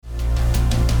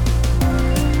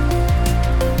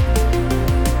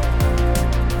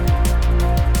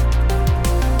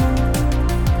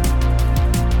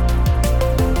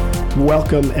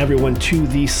Welcome, everyone, to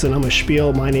the Sonoma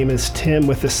Spiel. My name is Tim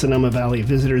with the Sonoma Valley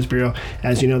Visitors Bureau.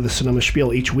 As you know, the Sonoma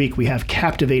Spiel, each week we have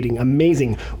captivating,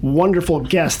 amazing, wonderful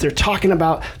guests. They're talking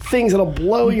about things that'll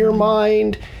blow your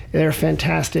mind. They're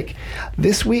fantastic.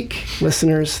 This week,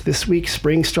 listeners,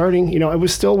 spring starting. You know, it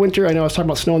was still winter. I know I was talking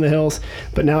about snow on the hills,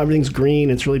 but now everything's green.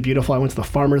 It's really beautiful. I went to the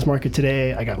farmer's market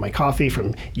today. I got my coffee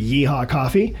from Yeehaw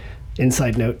Coffee.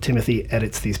 Inside note, Timothy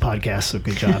edits these podcasts, so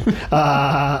good job.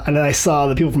 And then I saw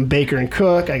the people from Baker and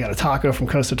Cook. I got a taco from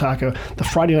Costa Taco. The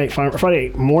Friday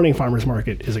morning farmers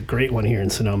market is a great one here in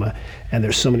Sonoma, and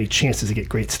there's so many chances to get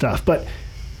great stuff. But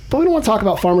we don't want to talk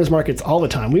about farmers markets all the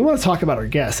time. We want to talk about our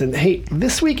guests. And hey,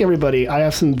 this week, everybody, I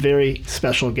have some very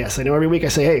special guests. I know every week I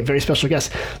say, hey, very special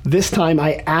guests. This time,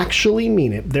 I actually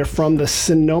mean it. They're from the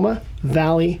Sonoma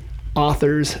Valley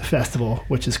Authors Festival,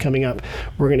 which is coming up.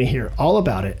 We're going to hear all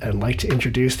about it. I'd like to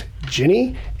introduce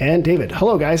Ginny and David.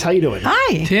 Hello, guys. How you doing?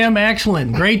 Hi. Tim,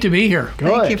 excellent. Great to be here. Good.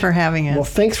 Thank you for having us. Well,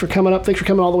 thanks for coming up. Thanks for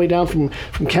coming all the way down from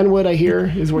Kenwood, I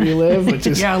hear, is where you live, which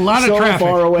is yeah, a lot so of traffic.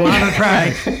 far away. A lot of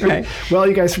traffic. Right. Well,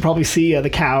 you guys can probably see the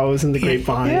cows and the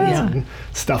grapevines and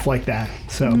stuff like that.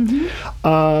 So,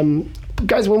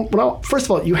 guys, first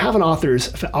of all, you have an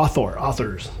authors,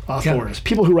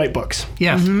 people who write books.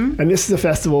 Yes. And this is a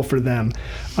festival for them.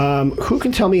 Who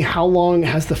can tell me how long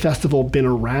has the festival been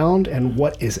around and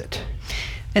what is it?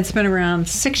 It's been around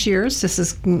 6 years. This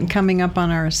is coming up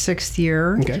on our 6th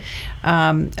year. Okay.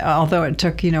 Although it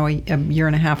took, a year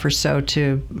and a half or so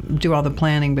to do all the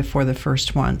planning before the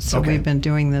first one. So we've been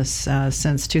doing this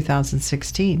since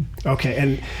 2016. Okay.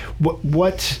 And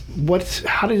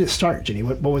how did it start, Ginny?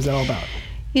 What was that all about?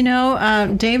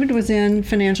 David was in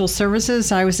financial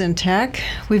services. I was in tech.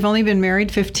 We've only been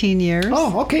married 15 years.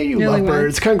 Oh, okay. You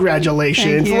lovebirds.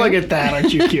 Congratulations. Look at that.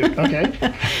 Aren't you cute?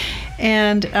 Okay.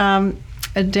 And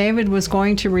David was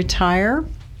going to retire,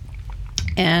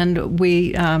 and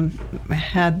we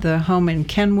had the home in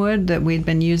Kenwood that we'd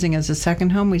been using as a second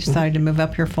home. We decided to move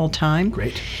up here full time.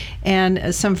 Great.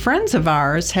 And some friends of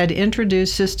ours had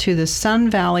introduced us to the Sun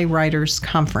Valley Writers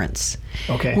Conference,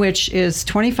 which is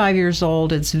 25 years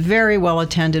old. It's very well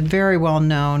attended, very well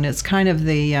known. It's kind of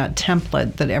the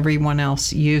template that everyone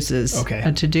else uses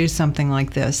to do something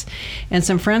like this. And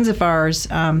some friends of ours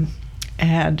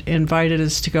had invited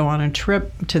us to go on a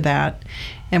trip to that.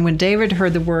 And when David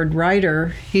heard the word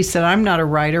writer, he said, I'm not a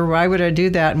writer. Why would I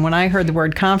do that? And when I heard the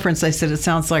word conference, I said, it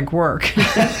sounds like work.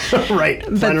 Right.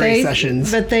 Plenary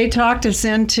sessions. But they talked us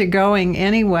into going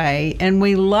anyway, and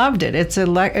we loved it. It's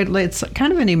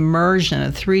kind of an immersion, a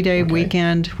 3-day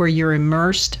weekend where you're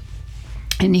immersed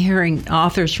in hearing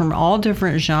authors from all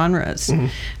different genres,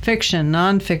 fiction,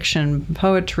 nonfiction,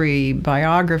 poetry,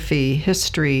 biography,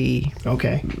 history.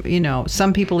 Okay.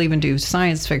 Some people even do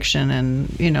science fiction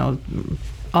and,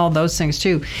 all those things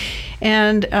too.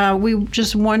 And we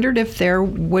just wondered if there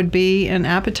would be an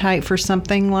appetite for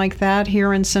something like that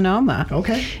here in Sonoma.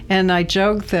 Okay. And I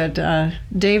joked that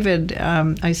David,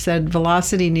 I said,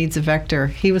 velocity needs a vector.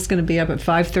 He was going to be up at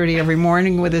 5:30 every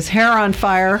morning with his hair on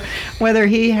fire, whether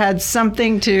he had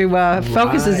something to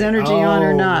focus his energy on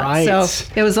or not. Right. So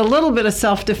it was a little bit of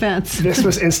self-defense. This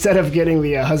was instead of getting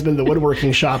the husband the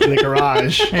woodworking shop in the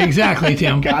garage. Exactly,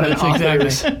 Tim. Got an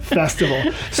authors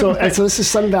festival. So this is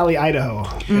Sun Valley, Idaho.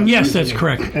 Yes, that's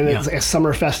correct. And it's a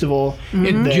summer festival.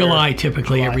 In July,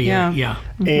 typically, every year. Yeah.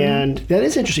 And that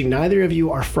is interesting. Neither of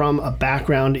you are from a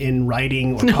background in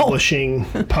writing or publishing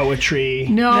poetry.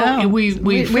 No. We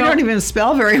don't even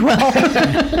spell very well.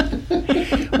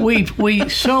 we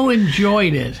so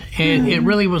enjoyed it, and it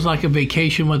really was like a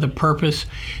vacation with a purpose,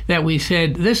 that we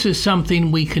said, this is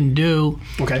something we can do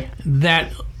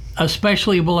that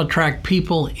especially will attract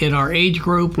people in our age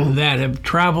group that have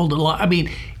traveled a lot. I mean,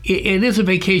 it is a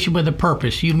vacation with a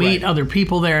purpose. You meet other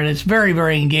people there, and it's very,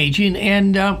 very engaging.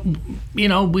 And,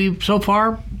 we've so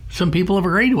far, some people have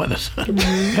agreed with us.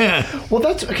 Well,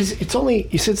 that's because it's only,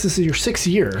 you said this is your 6th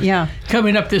year. Yeah.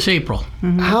 Coming up this April.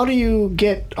 How do you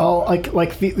get all,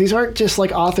 these aren't just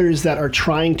like authors that are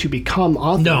trying to become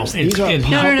authors. No, these are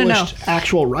published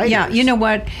actual writers. Yeah, you know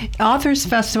what? Authors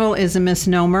Festival is a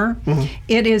misnomer.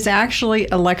 It is actually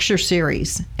a lecture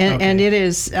series, and it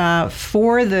is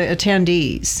for the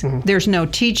attendees. There's no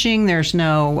teaching. There's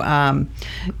no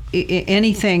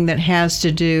anything that has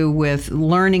to do with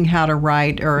learning how to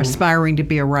write or aspiring to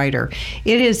be a writer.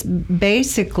 It is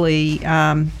basically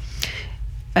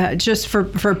just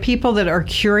for people that are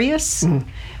curious.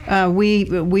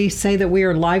 We say that we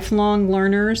are lifelong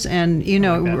learners, and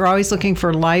we're always looking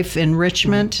for life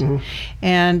enrichment,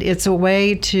 and it's a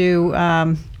way to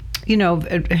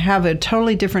have a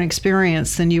totally different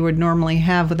experience than you would normally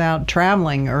have without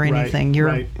traveling or anything.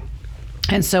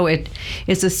 And so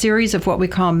it's a series of what we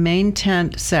call main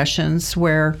tent sessions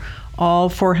where all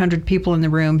 400 people in the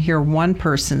room hear one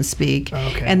person speak,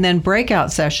 and then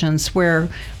breakout sessions where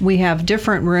we have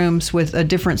different rooms with a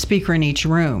different speaker in each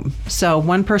room. So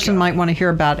one person might want to hear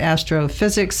about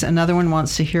astrophysics, another one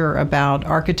wants to hear about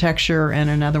architecture, and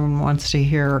another one wants to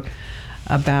hear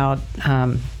about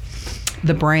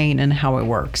the brain and how it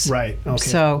works. Right. Okay.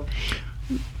 So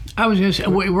I was going to say,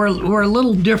 we're a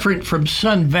little different from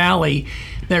Sun Valley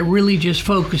that really just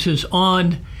focuses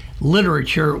on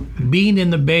literature. Being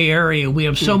in the Bay Area, we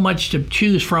have so much to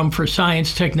choose from for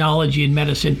science, technology, and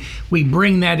medicine. We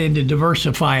bring that in to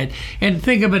diversify it. And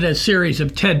think of it as a series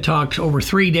of TED Talks over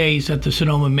 3 days at the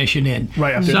Sonoma Mission Inn.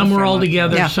 Right. Some were all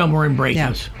together, some were in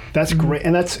breakouts. That's great.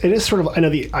 And it is sort of, I know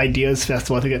the Ideas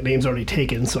Festival, I think that name's already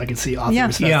taken, so I can see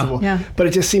Authors Festival. Yeah. But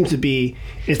it just seems to be,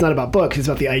 it's not about books, it's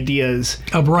about the ideas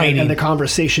of writing and the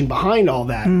conversation behind all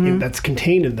that that's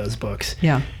contained in those books.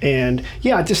 Yeah. And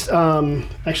just,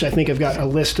 actually, I think I've got a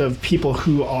list of people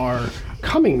who are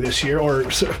coming this year,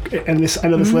 and this, I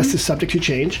know this list is subject to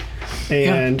change,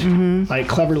 and I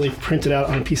cleverly printed out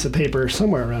on a piece of paper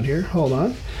somewhere around here. Hold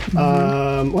on.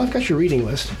 Well, I've got your reading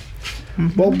list.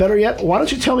 Well, better yet, why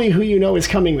don't you tell me who you know is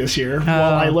coming this year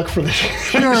while I look for the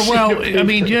Sure. Well, I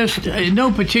mean, just in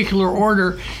no particular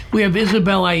order, we have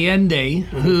Isabel Allende,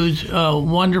 who's a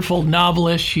wonderful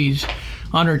novelist. She's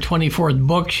on her 24th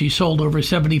book. She sold over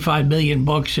 75 million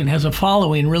books and has a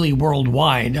following really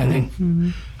worldwide. I think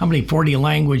how many 40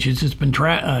 languages it's been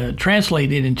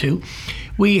translated into.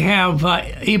 We have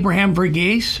Abraham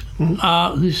Verghese,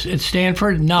 who's at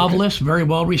Stanford, novelist, very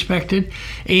well respected.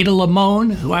 Ada Limon,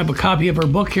 who I have a copy of her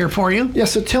book here for you. Yeah,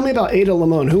 so tell me about Ada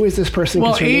Limon. Who is this person?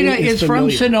 Well, Ada is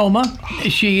from Sonoma.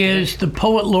 She is the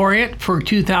Poet Laureate for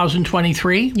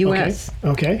 2023. U.S.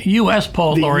 Okay. U.S.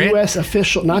 Poet Laureate. The U.S.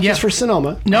 official, not just for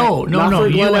Sonoma. No. Not for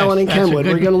Glen Ellen and Kenwood.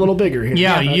 We're getting a little bigger here.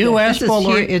 Yeah, U.S. Poet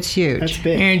Laureate. It's huge. That's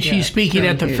big. And she's speaking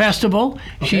at the festival.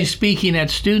 Okay. She's speaking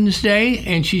at Students' Day,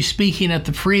 and she's speaking at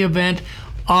the free event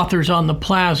Authors on the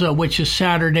Plaza, which is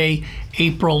Saturday,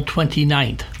 April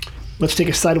 29th. Let's take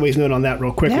a sideways note on that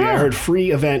real quickly. Yeah. I heard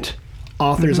free event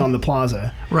Authors on the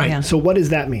Plaza. Right. Yeah. So what does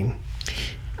that mean?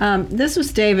 This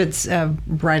was David's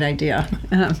bright idea.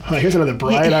 Here's another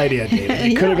bright idea, David.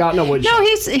 He could have gotten a woodshop. No,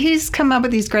 he's come up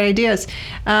with these great ideas.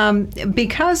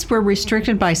 Because we're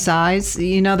restricted by size,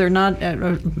 they're not.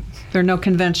 There are no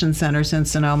convention centers in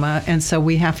Sonoma, and so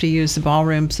we have to use the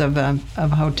ballrooms of a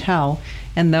hotel,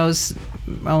 and those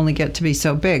only get to be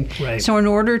so big. Right. So in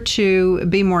order to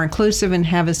be more inclusive and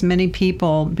have as many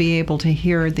people be able to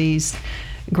hear these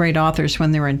great authors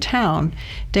when they're in town,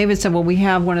 David said, well, we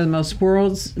have one of the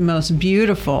world's most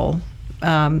beautiful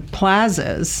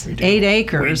plazas, 8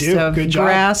 acres of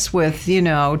grass with,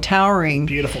 towering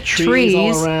beautiful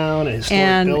trees all around and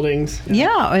historic buildings.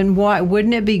 Yeah, and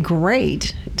wouldn't it be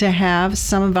great to have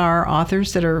some of our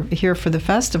authors that are here for the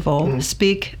festival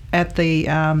speak at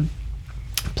the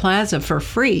plaza for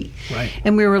free. Right.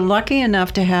 And we were lucky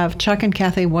enough to have Chuck and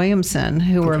Kathy Williamson,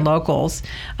 who were locals,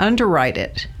 underwrite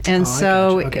it. And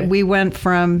we went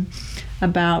from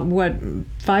about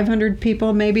 500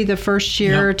 people maybe the first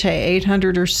year to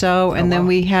 800 or so, and then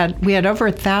we had over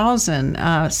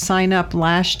 1,000 sign up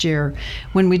last year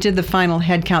when we did the final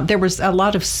head count. There was a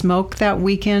lot of smoke that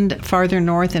weekend farther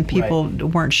north, and people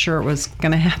weren't sure it was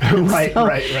going to happen.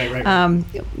 Right.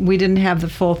 We didn't have the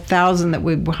full 1,000 that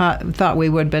we thought we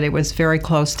would, but it was very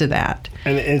close to that.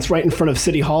 And it's right in front of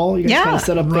City Hall. You guys kind of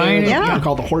set up there. Yeah.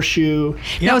 Called the Horseshoe.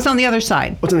 No, it's on the other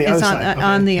side. It's on the other side.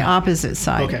 On the opposite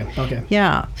side. Okay.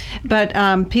 Yeah, but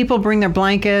people bring their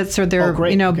blankets or their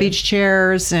beach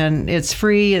chairs, and it's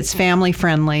free. It's family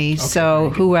friendly. So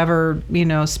whoever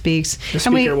speaks, the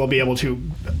speaker will be able to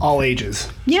all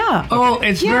ages. Yeah. Oh,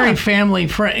 it's very family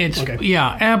friendly.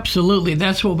 Yeah, absolutely.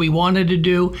 That's what we wanted to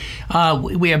do.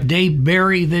 We have Dave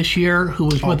Barry this year, who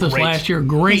was with us last year.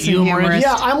 Great humorist.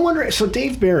 Yeah, I'm wondering. So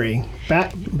Dave Barry,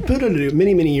 back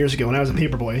many years ago when I was a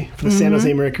paperboy for the San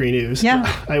Jose Mercury News.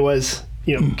 Yeah. I was.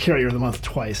 Carrier of the Month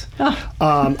twice.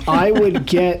 I would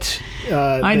get...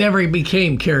 I never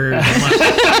became Carrier of the Month.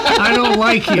 I don't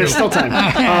like you. There's still time.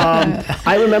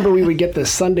 I remember we would get the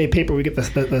Sunday paper. We get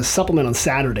the supplement on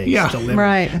Saturdays delivered.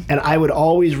 Right. And I would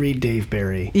always read Dave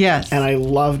Barry. Yes. And I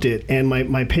loved it. And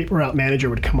my paper route manager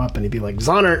would come up and he'd be like,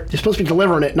 Zonner, you're supposed to be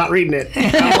delivering it, not reading it.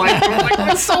 And I'm like,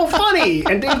 that's so funny.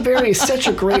 And Dave Barry is such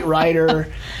a great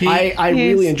writer. I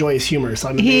really enjoy his humor.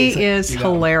 So he is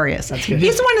hilarious. That's good.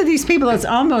 He's one of these people that's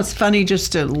almost funny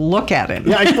just to look at him.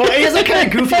 Yeah, well, he has a kind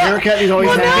of goofy haircut. He's always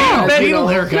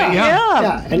haircut.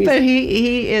 Yeah. But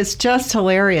he is just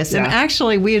hilarious. And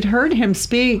actually, we had heard him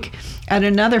speak at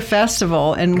another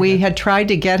festival, and we had tried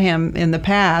to get him in the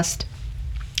past,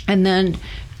 and then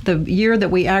the year that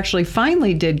we actually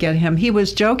finally did get him, he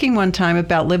was joking one time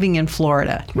about living in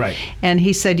Florida. Right. And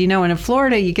he said, in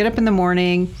Florida, you get up in the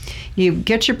morning, you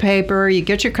get your paper, you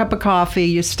get your cup of coffee,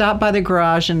 you stop by the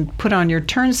garage and put on your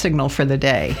turn signal for the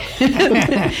day.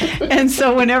 And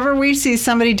so whenever we see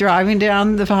somebody driving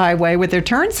down the highway with their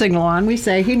turn signal on, we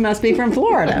say, he must be from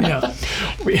Florida. Yeah.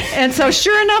 And so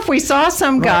sure enough, we saw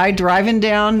some guy driving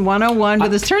down 101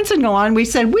 with his turn signal on. We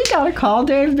said, we got to call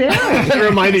Dave Barry. It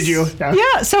reminded you.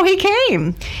 Yeah, so he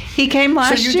came. He came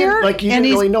last year. You didn't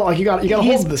really know. You got a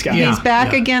hold of this guy. He's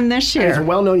back again this year. He's a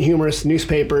well-known humorist,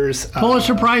 newspapers.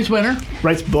 Pulitzer Prize winner.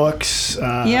 Writes books.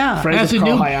 Friends with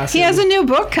Carl Hyacin. He has a new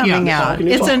book coming out.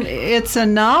 It's a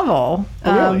novel.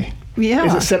 Oh, really? Yeah.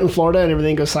 Is it set in Florida and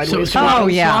everything goes sideways?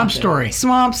 Swamp Story.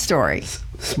 Swamp Story.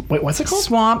 Wait, what's it called?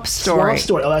 Swamp Story. Swamp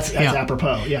Story. Oh, that's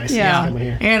apropos. Yeah, I see that one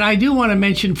here. And I do want to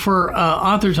mention for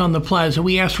Authors on the Plaza,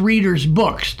 we asked Readers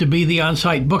Books to be the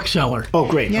on-site bookseller. Oh,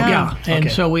 great. Yeah.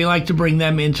 And so we like to bring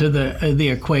them into the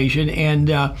equation.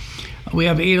 And we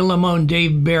have Ada Limon,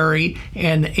 Dave Barry,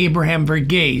 and Abraham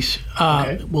Verghese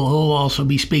will also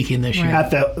be speaking this year.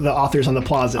 At the Authors on the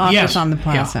Plaza. Authors on the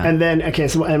Plaza. Yeah. And then,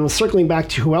 and circling back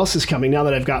to who else is coming, now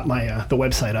that I've got my the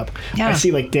website up, I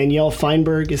see like Danielle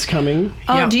Feinberg is coming.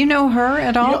 Oh, do you know her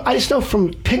at all? I just know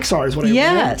from Pixar is what I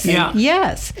read.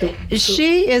 Yes.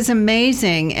 She is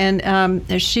amazing,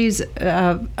 and she's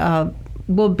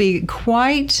will be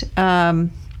quite...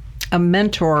 a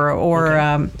mentor or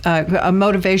a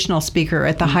motivational speaker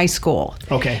at the high school.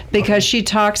 Okay. Because she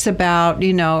talks about,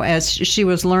 as she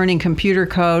was learning computer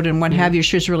code and what have you,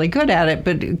 she was really good at it,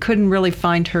 but couldn't really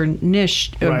find her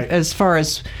niche as far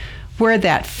as where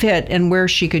that fit and where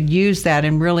she could use that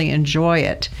and really enjoy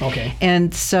it. Okay.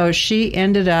 And so she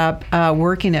ended up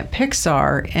working at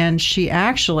Pixar, and she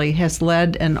actually has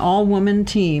led an all-woman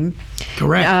team.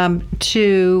 Correct.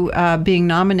 To being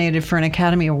nominated for an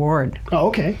Academy Award. Oh,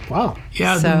 okay. Wow.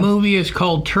 Yeah, the movie is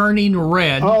called Turning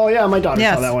Red. Oh, yeah, my daughter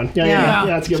saw that one. Yeah,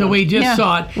 that's a good so one. we just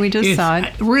saw it. We just saw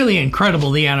it. Really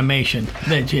incredible, the animation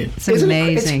that did. It's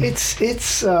amazing.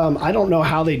 It's I don't know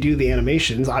how they do the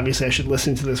animations. Obviously, I should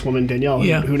listen to this woman, Danielle,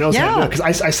 who knows how to do it.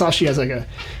 Because I saw she has like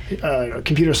a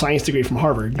computer science degree from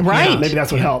Harvard. Right. Maybe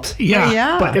that's what helps.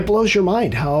 Yeah. But it blows your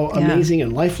mind how amazing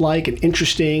and lifelike and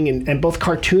interesting and both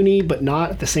cartoony, but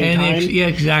not at the same time. Yeah,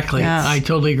 exactly. Yeah. I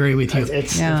totally agree with you.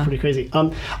 It's pretty crazy.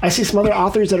 I see some other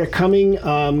authors that are coming.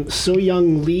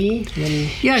 So-Young Lee.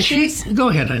 Go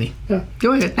ahead, honey. Yeah.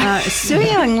 Go ahead.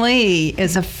 So-Young Lee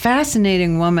is a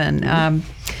fascinating woman.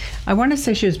 I want to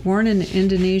say she was born in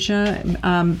Indonesia,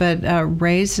 but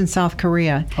raised in South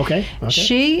Korea. Okay.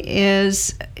 She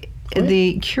is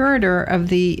the curator of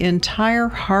the entire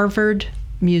Harvard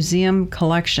Museum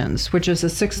collections, which is the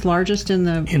 6th largest in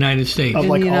the United States. In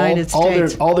the United States.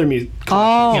 All their collections.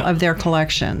 All of their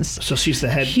collections. So she's the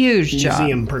head huge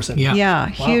museum job. person. Yeah, wow.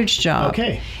 Huge job.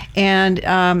 Okay. And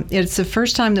it's the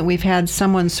first time that we've had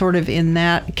someone sort of in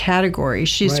that category.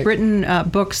 She's written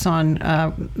books on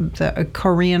the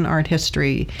Korean art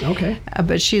history. Okay.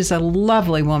 But she's a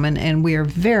lovely woman, and we are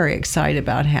very excited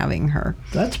about having her.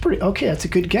 That's that's a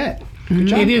good get. Good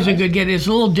job, it is a good get. It's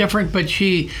a little different, but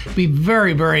she be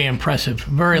very, very impressive.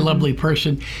 Very lovely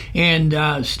person.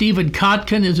 And Stephen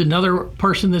Kotkin is another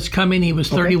person that's coming. He was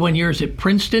 31 years at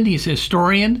Princeton. He's a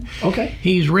historian. Okay.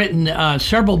 He's written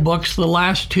several books. The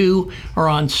last 2 are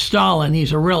on Stalin.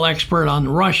 He's a real expert on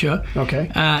Russia. Okay.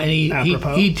 And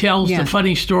he tells the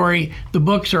funny story. The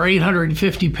books are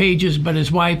 850 pages, but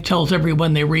his wife tells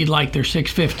everyone they read like they're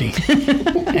 650.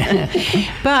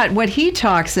 But what he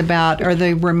talks about are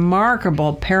the remarkable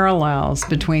parallels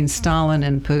between Stalin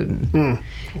and Putin.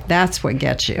 That's what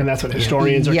gets you. And that's what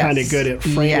historians are kind of good at,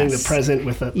 framing the present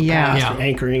with the past, or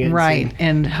anchoring it. Right.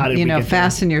 And,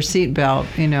 fasten your seatbelt,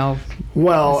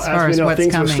 Well, as we know,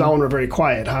 things coming. with Stalin were very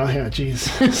quiet, huh? Yeah,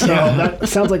 geez. So that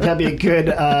sounds like that'd be a good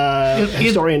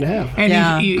historian to have.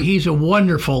 And he's a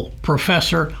wonderful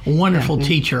professor, a wonderful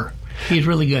teacher. He's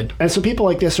really good. And so people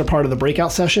like this are part of the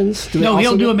breakout sessions?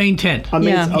 He'll do a main tent.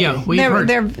 We've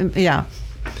heard.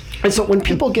 And so when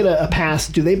people get a pass,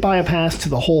 do they buy a pass to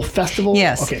the whole festival?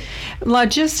 Yes. Okay.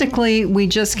 Logistically, we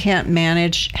just can't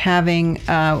manage having,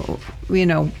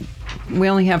 we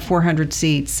only have 400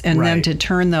 seats, and then to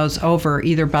turn those over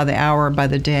either by the hour or by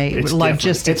the day,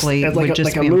 logistically, it's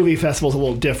like a movie festival is a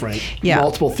little different. Yeah.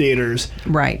 Multiple theaters.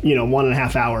 Right.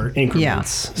 1.5 hour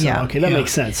increments. Yeah. Okay, that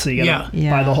makes sense. So you got to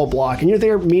buy the whole block, and you're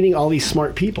there meeting all these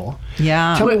smart people.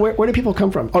 Yeah. Tell me, where do people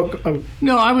come from?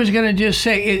 No, I was going to just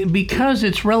say, because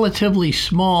it's relatively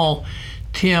small,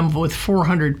 Tim, with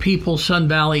 400 people, Sun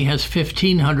Valley has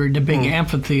 1,500, a big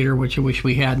amphitheater, which I wish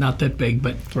we had, not that big,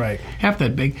 but half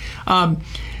that big.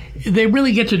 They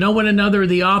really get to know one another.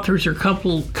 The authors are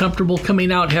comfortable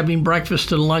coming out, having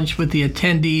breakfast and lunch with the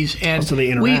attendees. And so they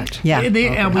interact. We've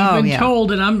been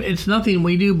told, and it's nothing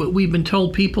we do, but we've been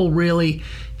told people really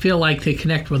feel like they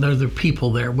connect with other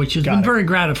people there, which has been very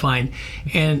gratifying.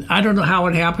 And I don't know how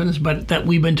it happens, but that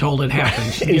we've been told it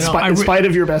happens. In spite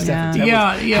of your best efforts.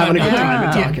 Having a good time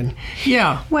and talking.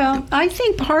 Yeah. Well, I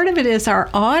think part of it is our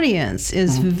audience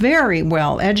is very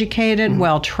well educated,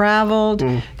 well traveled,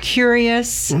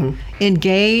 curious,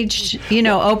 engaged,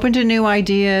 open to new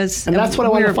ideas. And that's what I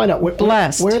want to find out.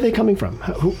 Blessed. Where are they coming from?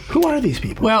 Who are these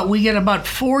people? Well, we get about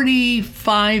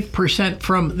 45%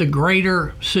 from the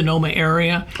greater Sonoma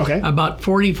area. Okay. About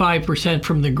 45%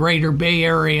 from the greater Bay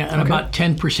Area, and about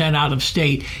 10% out of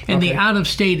state. And the out of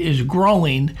state is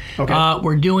growing. Okay.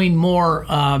 We're doing more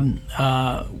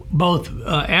both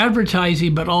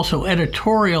advertising but also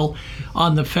editorial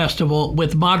on the festival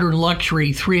with Modern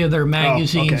Luxury, 3 of their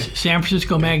magazines, San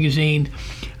Francisco Magazine,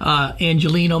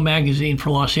 Angelino Magazine for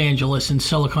Los Angeles, and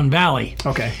Silicon Valley.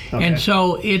 Okay. And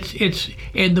so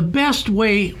and the best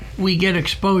way we get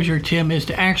exposure, Tim, is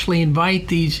to actually invite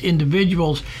these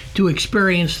individuals to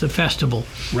experience the festival.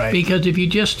 Right. Because if you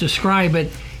just describe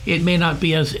it, it may not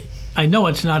be as, I know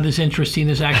it's not as interesting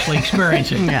as actually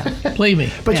experiencing it. Believe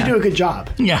me. But you do a good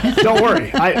job. Yeah. Don't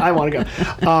worry. I want to go.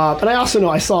 But I also know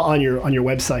I saw on your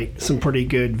website some pretty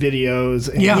good videos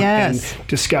and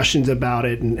discussions about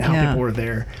it and how people were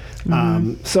there.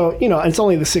 So, it's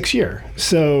only the 6th year.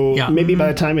 So maybe by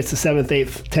the time it's the 7th,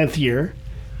 8th, 10th year,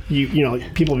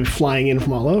 people will be flying in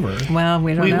from all over. Well,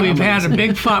 we don't know. We've had a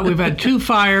big fire. We've had 2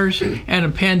 fires and a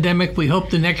pandemic. We hope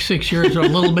the next 6 years are a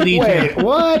little bit easier. Wait,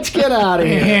 what? Get out of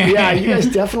here. Yeah, you guys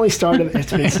definitely started.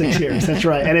 It's been 6 years. That's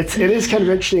right. And it is kind of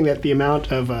interesting that the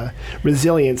amount of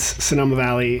resilience Sonoma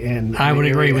Valley and I would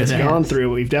agree with has that. gone through.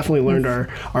 We've definitely learned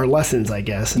our lessons, I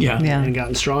guess, and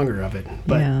gotten stronger of it.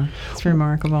 But it's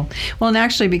remarkable. Well, and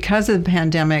actually, because of the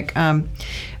pandemic,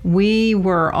 we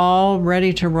were all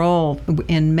ready to roll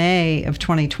in May of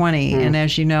 2020. And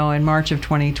as you know, in March of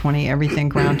 2020, everything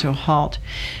ground to a halt.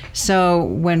 So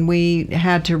when we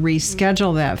had to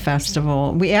reschedule that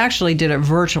festival, we actually did it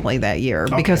virtually that year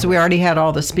because we already had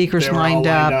all the speakers lined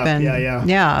up.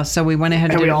 And so we went ahead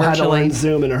and did it virtually. And we all had to learn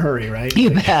Zoom in a hurry, right? You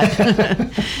bet.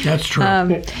 That's true.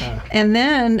 And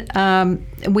then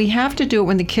we have to do it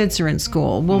when the kids are in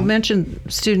school. We'll mention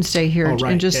Students' Day here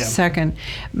in just a second.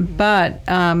 But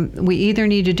we either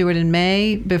need to do it in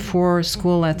May before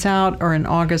school lets out or in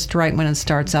August right when it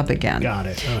starts up again. Got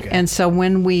it. Okay. And so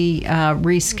when we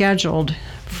rescheduled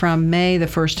from May the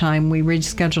first time, we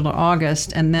rescheduled to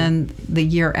August, and then the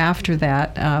year after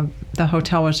that, the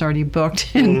hotel was already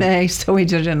booked in May, so we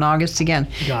did it in August again.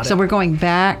 So we're going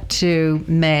back to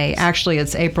May. Actually,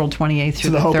 it's April 28th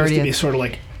through the 30th. So the hope is to be sort of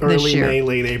like early May,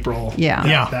 late April.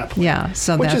 That point.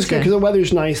 So which that's is good because the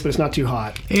weather's nice, but it's not too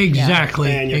hot.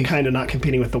 Exactly. And you're kind of not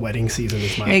competing with the wedding season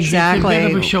as much. Exactly. It's a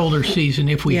bit of a shoulder season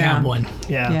if we have one.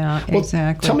 Well,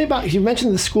 exactly. Tell me about, you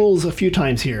mentioned the schools a few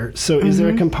times here. So is there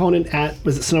a component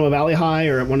was it Sonoma Valley High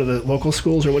or at one of the local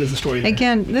schools, or what is the story there?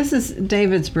 Again, this is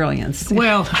David's brilliance.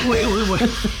 Well,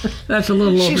 that's a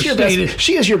little overstated.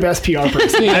 She is your best PR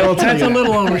person. I will tell that's you a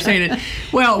little overstated.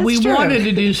 Well, we wanted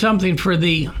to do something for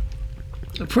the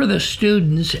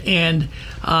students, and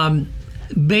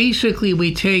basically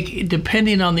we take,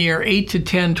 depending on the year, 8 to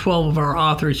 10, 12 of our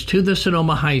authors to the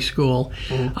Sonoma High School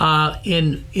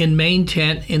in main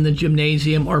tent in the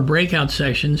gymnasium or breakout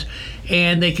sessions,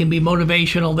 and they can be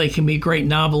motivational, they can be great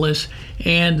novelists,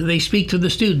 and they speak to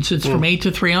the students. It's from 8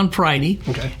 to 3 on Friday.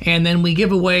 And then we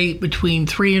give away between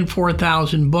 3,000 and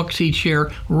 4,000 books each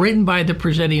year written by the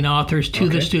presenting authors to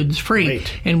the students free.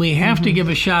 Great. And we have to give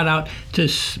a shout out to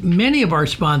many of our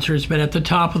sponsors, but at the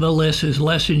top of the list is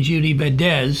Les and Judy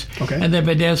Vedez and the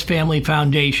Vedez Family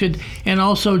Foundation, and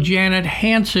also Janet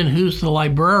Hansen, who's the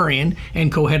librarian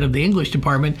and co-head of the English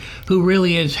department, who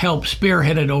really has helped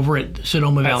spearhead it over at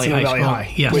Sonoma Valley High School.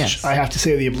 Yes. Which I have to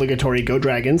say, the obligatory Go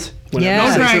Dragons. Go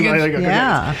Dragons.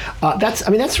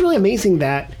 That's really amazing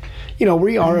that,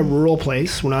 we are a rural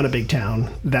place. We're not a big town.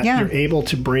 That you're able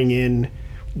to bring in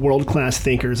world-class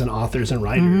thinkers and authors and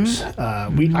writers.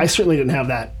 I certainly didn't have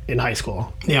that in high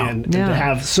school. And to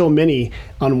have so many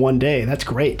on one day, that's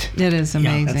great. It is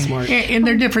amazing. That's smart. And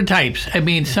they're different types. I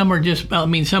mean, some are just,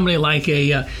 somebody like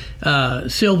a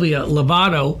Sylvia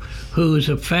Lovato, who's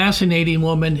a fascinating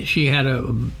woman. She had a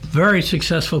very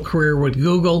successful career with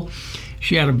Google.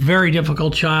 She had a very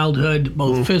difficult childhood,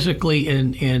 both physically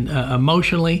and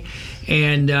emotionally.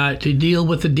 And to deal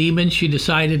with the demons, she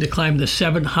decided to climb the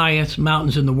 7 highest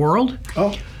mountains in the world,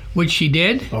 which she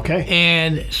did. Okay.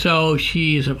 And so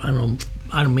she's, I don't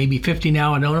know, maybe 50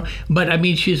 now, I don't know. But, I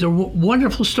mean, she's a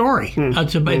wonderful story.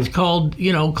 It's called,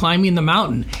 Climbing the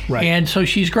Mountain. Right. And so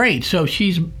she's great. So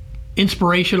she's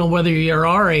inspirational, whether you're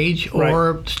our age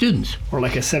or students, or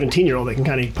like a 17-year-old that can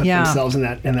kind of put themselves in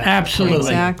that. Absolutely,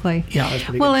 exactly. Yeah, that's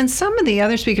pretty well, good. and some of the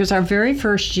other speakers, our very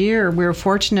first year, we were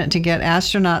fortunate to get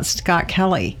astronaut Scott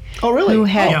Kelly. Oh, really? Who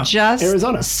had just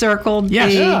Arizona. Circled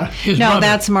His no, brother.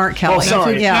 that's Mark Kelly. Oh,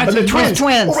 sorry. Yeah, But the twins.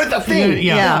 Oh, with the thing.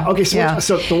 Yeah. Okay,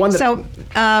 so the one that. So,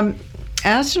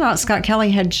 astronaut Scott Kelly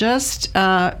had just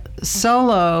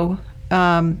solo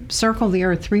circled the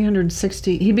Earth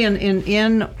 360. He'd been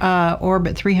in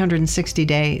orbit 360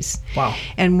 days. Wow.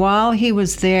 And while he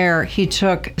was there, he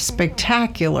took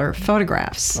spectacular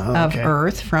photographs of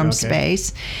Earth from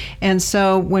space. And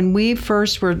so when we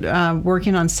first were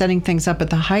working on setting things up at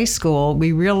the high school,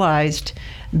 we realized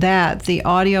that the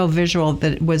audio visual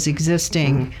that was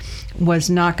existing was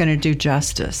not going to do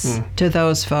justice to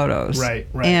those photos. Right.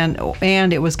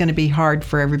 And it was going to be hard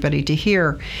for everybody to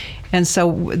hear. And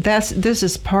so this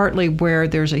is partly where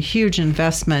there's a huge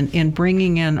investment in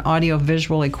bringing in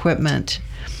audio-visual equipment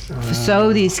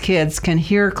so these kids can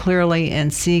hear clearly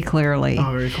and see clearly.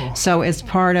 Oh, very cool. So it's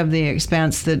part of the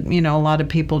expense that, a lot of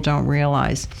people don't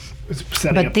realize.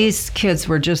 But these kids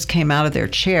came out of their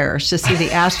chairs to see the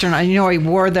astronaut. He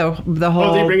wore the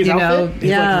whole, did he bring his outfit?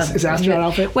 His astronaut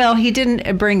outfit? Well, he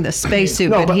didn't bring the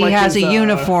spacesuit, but he like has his, a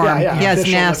uniform. he has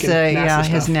NASA,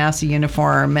 his NASA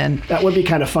uniform, and that would be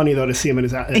kind of funny though to see him in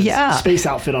his space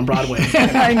outfit on Broadway.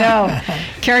 I know,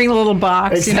 carrying a little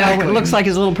box. Exactly. It looks like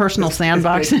his little personal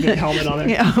sandbox. Big helmet on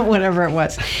it. Whatever it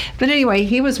was. But anyway,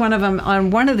 he was one of them.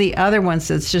 On one of the other ones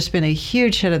that's just been a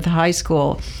huge hit at the high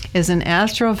school is an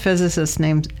astrophysicist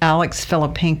named Alex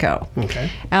Filipinko.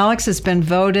 Okay. Alex has been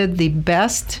voted the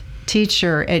best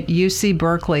teacher at UC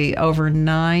Berkeley over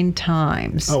 9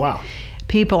 times. Oh, wow.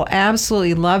 People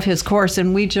absolutely love his course,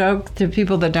 and we joke to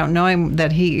people that don't know him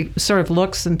that he sort of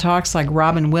looks and talks like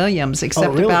Robin Williams,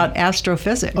 except about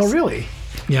astrophysics. Oh, really?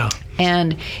 Yeah.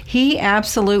 And he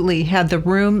absolutely had the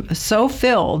room so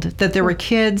filled that there were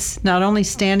kids not only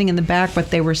standing in the back,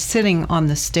 but they were sitting on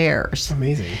the stairs.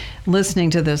 Amazing. Listening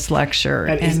to this lecture.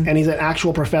 And he's an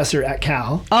actual professor at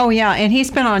Cal. Oh, yeah. And he's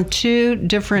been on 2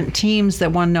 different teams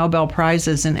that won Nobel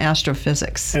Prizes in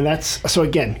astrophysics. And so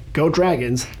again, go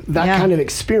Dragons. That kind of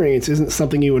experience isn't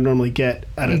something you would normally get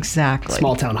at a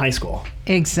small town high school.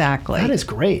 Exactly. That is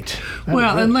great.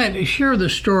 And share the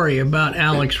story about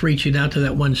Alex reaching out to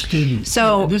that one student.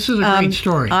 So this is a great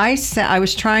story. I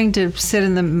was trying to sit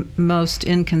in the most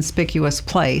inconspicuous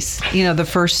place, the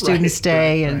first student's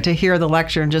day, and to hear the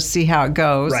lecture and just see how it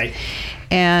goes. Right.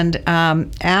 And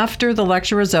after the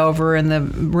lecture was over and the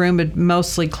room had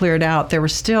mostly cleared out, there were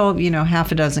still,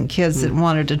 half a dozen kids that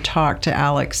wanted to talk to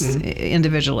Alex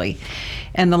individually.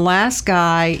 And the last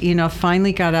guy,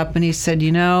 finally got up and he said,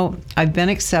 I've been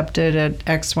accepted at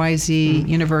XYZ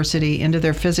University into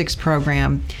their physics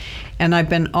program, and I've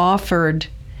been offered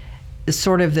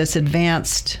sort of this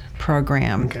advanced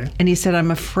program. Okay. And he said,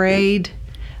 I'm afraid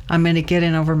I'm going to get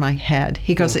in over my head.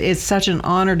 He goes, it's such an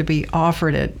honor to be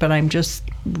offered it, but I'm just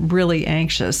really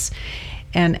anxious.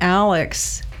 And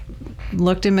Alex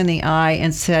looked him in the eye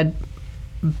and said,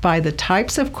 by the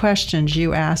types of questions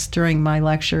you asked during my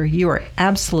lecture, you are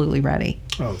absolutely ready.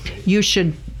 Okay. You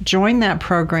should join that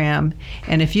program,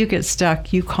 and if you get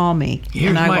stuck, you call me, Here's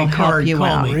and I will help you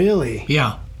out. me. Really?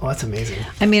 Yeah. Oh, that's amazing.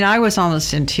 I mean, I was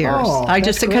almost in tears.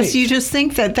 Because great. you just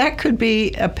think that could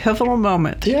be a pivotal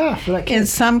moment. Yeah, for that kid. In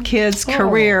some kid's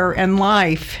career and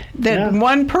life, that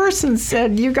one person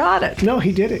said, you got it. No,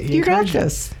 he did it. You got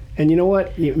this. And you know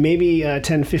what? Maybe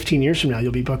 10, 15 years from now,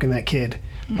 you'll be booking that kid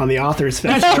on the Authors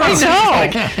Festival. That's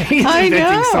right. He's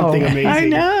inventing something amazing. I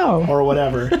know. Or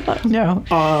whatever. No.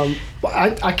 So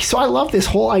I love this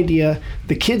whole idea.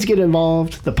 The kids get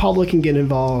involved. The public can get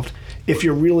involved. If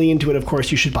you're really into it, of course,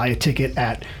 you should buy a ticket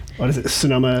at,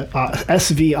 Sonoma,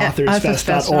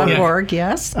 SVAuthorsFest.org.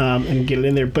 Yes. And get it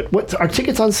in there. But are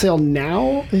tickets on sale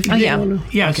now?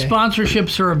 Yeah,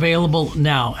 sponsorships are available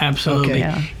now, absolutely.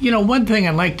 Okay. Yeah. One thing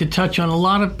I'd like to touch on,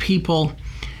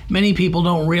 many people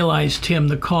don't realize, Tim,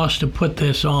 the cost to put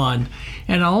this on.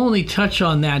 And I'll only touch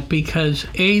on that because,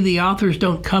 the authors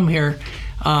don't come here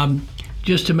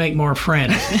just to make more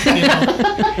friends.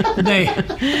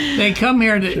 They come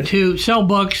here to sell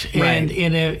books, and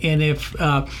if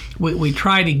we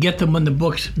try to get them when the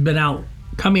book's been out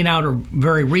a coming out or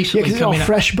very recently because coming all out.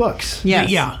 fresh books. Yes.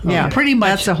 Yeah, pretty much.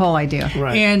 That's the whole idea.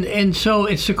 Right. And so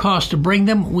it's the cost to bring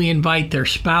them. We invite their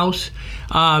spouse.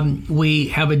 We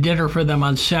have a dinner for them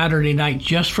on Saturday night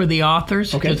just for the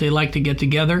authors because they like to get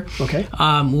together. Okay.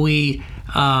 We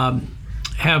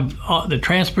have the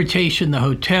transportation, the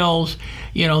hotels,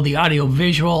 the audio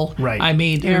visual. Right. I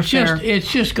mean, it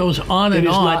just goes on and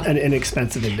on. It is not an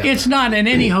inexpensive endeavor. It's not. In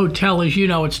any hotel, as you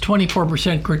know, it's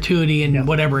 24% gratuity and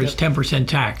whatever is 10%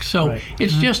 tax. So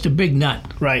it's just a big nut.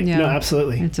 Right. Yeah. No,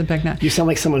 absolutely. It's a big nut. You sound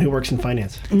like someone who works in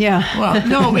finance. Yeah. Well,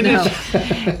 no, but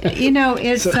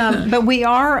it's but we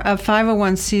are a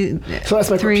 501c3 So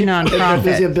that's my nonprofit.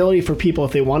 There's the ability for people,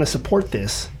 if they want to support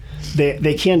this,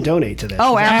 they can donate to this.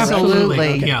 Oh, Is that correct? absolutely.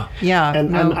 Okay. Yeah.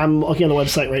 And I'm looking on the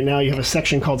website right now. You have a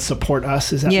section called Support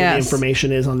Us. Is that where the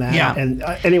information is on that? Yeah. And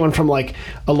anyone from like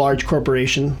a large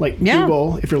corporation, like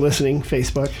Google, if you're listening,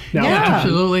 Facebook. No,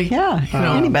 absolutely. Yeah.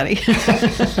 Anybody.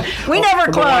 We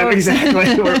never close.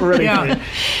 Exactly. We're ready for you.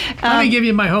 Let me give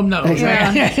you my home note.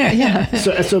 Yeah.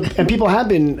 So and people have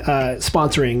been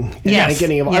sponsoring and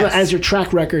getting involved. As your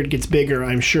track record gets bigger,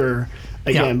 I'm sure.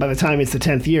 Again, by the time it's the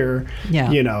 10th year,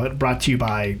 it brought to you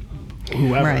by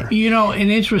whoever. Right.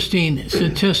 An interesting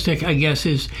statistic, I guess,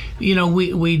 is,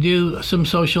 we do some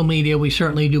social media. We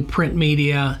certainly do print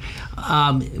media.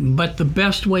 But the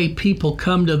best way people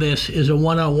come to this is a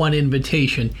one-on-one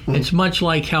invitation. Mm-hmm. It's much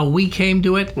like how we came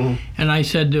to it. Mm-hmm. And I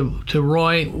said to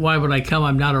Roy, why would I come?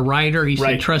 I'm not a writer. He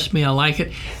said, trust me, I like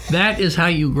it. That is how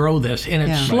you grow this. And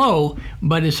it's slow,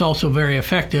 but it's also very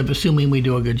effective, assuming we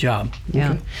do a good job.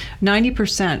 Yeah. Okay.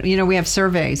 90%, we have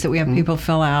surveys that we have people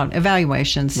fill out,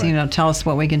 evaluations, tell us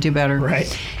what we can do better.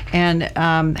 Right. And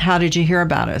how did you hear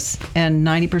about us? And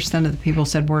 90% of the people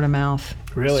said word of mouth.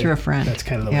 Really? Through a friend. That's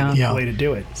kind of the way to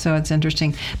do it. So it's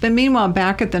interesting. But meanwhile,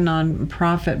 back at the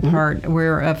nonprofit part,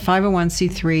 we're a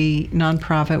 501c3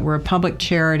 nonprofit. We're a public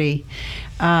charity.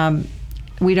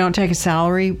 We don't take a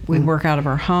salary. We work out of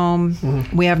our home.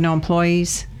 We have no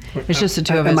employees. It's just the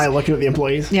two of us. Am I looking at the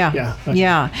employees? Yeah. Okay.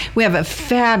 Yeah. We have a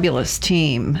fabulous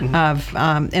team of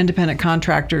independent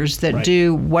contractors that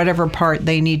do whatever part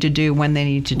they need to do when they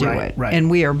need to do it. Right. And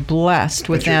we are blessed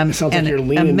with them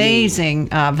and amazing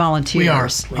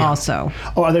volunteers also.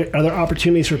 Oh, are there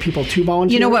opportunities for people to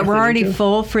volunteer? You know what? We're already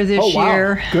full for this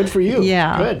year. Wow. Good for you.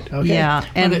 Yeah. Good. Okay. Yeah.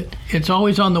 And it's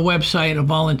always on the website, a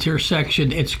volunteer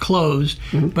section. It's closed,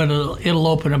 but it'll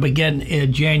open up again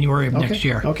in January of next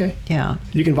year. Okay. Yeah.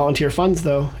 You can volunteer funds,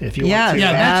 though, if you want to.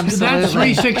 Yeah, that's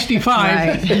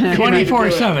 365,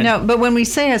 24/7. No, but when we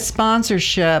say a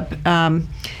sponsorship,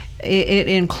 it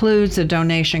includes a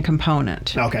donation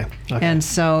component. Okay. And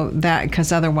so that,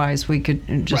 because otherwise we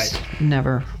could just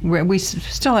never, we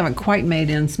still haven't quite made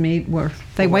ends meet.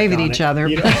 They wave at each other.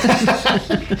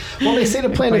 Well, they say to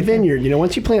plant a vineyard,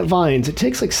 once you plant vines, it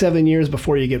takes like 7 years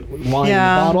before you get wine in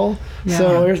the bottle. Yeah.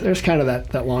 So there's kind of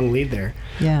that long lead there.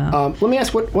 Yeah. Let me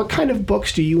ask, what kind of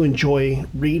books do you enjoy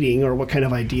reading, or what kind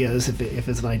of ideas, if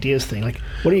it's an ideas thing? Like,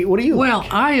 what do you Well,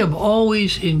 like? I have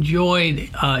always enjoyed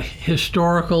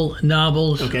historical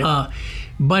novels. Okay.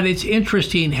 But it's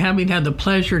interesting, having had the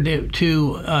pleasure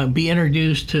to be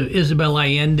introduced to Isabel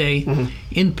Allende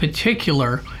in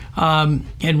particular,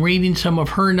 and reading some of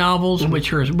her novels,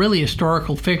 which are really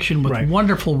historical fiction with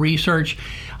wonderful research.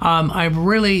 I've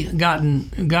really gotten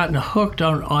hooked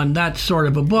on that sort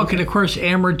of a book. And of course,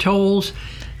 Amor Towles,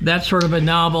 that sort of a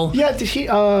novel. Yeah, did he,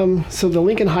 so the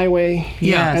Lincoln Highway.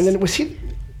 Yes. And then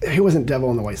he wasn't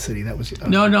Devil in the White City. That was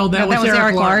no, that was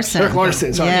Eric Larson. Eric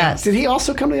Larson. Sorry. Yes. Did he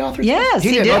also come to the authors? Yes,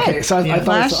 he did. Okay, so I thought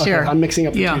last year. I'm mixing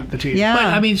up the two years. Yeah. But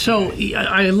I mean, so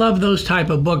I love those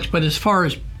type of books. But as far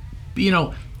as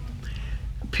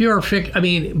pure fiction, I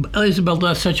mean, Isabel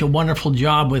does such a wonderful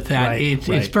job with that.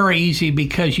 It's very easy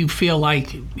because you feel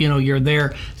like you're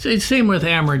there. So it's same with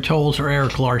Amor Towles or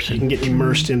Eric Larson. You can get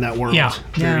immersed in that world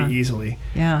very easily.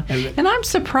 Yeah, and I'm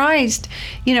surprised.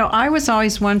 I was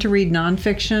always one to read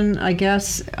nonfiction. I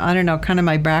guess, I don't know, kind of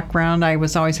my background. I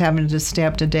was always having to stay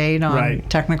up to date on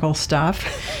technical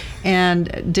stuff,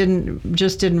 and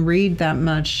didn't read that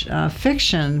much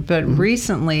fiction. But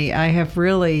recently, I have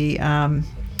really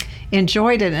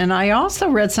enjoyed it, and I also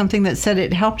read something that said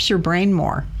it helps your brain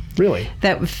more. Really?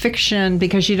 That fiction,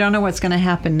 because you don't know what's going to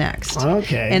happen next.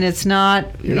 Okay. And it's not,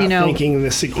 You're not thinking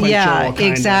the sequential kind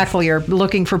exactly. You're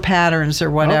looking for patterns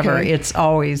or whatever. Okay. It's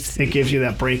always... It gives you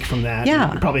that break from that.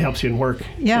 Yeah. It probably helps you in work.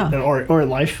 Yeah. Or in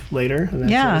life later.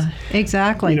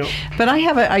 Exactly. But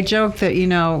I joke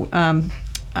that,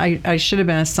 I should have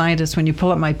been a scientist. When you pull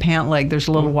up my pant leg, there's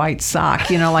a little white sock,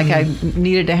 like I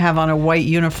needed to have on a white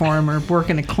uniform or work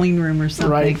in a clean room or something.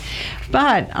 Right.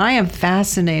 But I am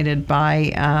fascinated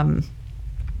by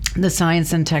the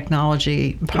science and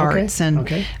technology parts. And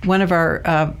one of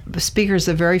our speakers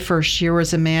the very first year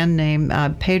was a man named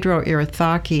Pedro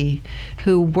Irizarry,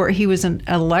 he was an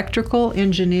electrical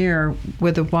engineer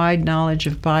with a wide knowledge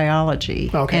of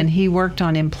biology. And he worked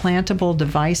on implantable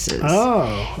devices.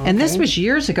 And this was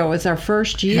years ago. It was our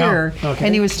first year.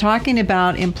 And he was talking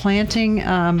about implanting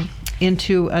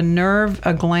into a nerve,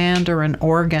 a gland, or an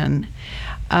organ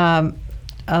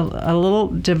a little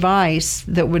device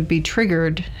that would be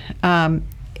triggered, and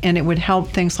it would help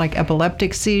things like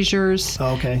epileptic seizures,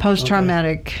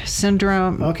 post-traumatic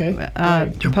syndrome,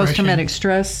 post-traumatic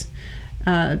stress,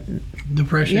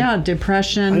 depression. Yeah,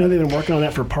 depression. I know they've been working on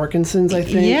that for Parkinson's, I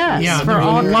think. Yes, for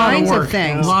all kinds of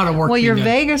things. A lot of work. Well, your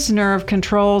vagus nerve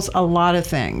controls a lot of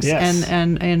things,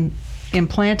 and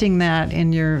implanting that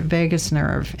in your vagus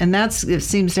nerve, and it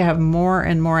seems to have more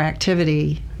and more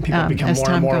activity. People become as more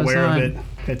time and more goes aware on. of it.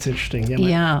 It's interesting.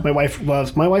 My wife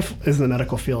is in the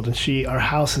medical field, and our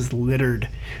house is littered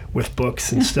with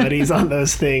books and studies on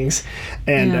those things.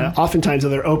 And oftentimes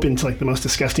they're open to like the most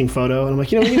disgusting photo. And I'm like,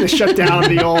 we need to shut down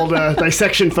the old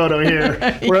dissection photo here.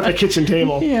 We're at the kitchen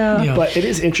table. But it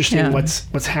is interesting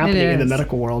what's happening in the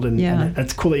medical world. And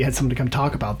it's cool that you had someone to come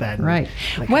talk about that. Right.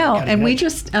 And we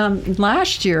just,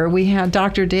 last year we had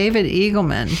Dr. David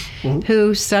Eagleman,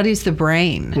 who studies the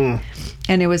brain.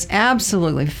 And it was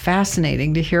absolutely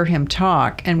fascinating to hear him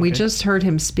talk. And we just heard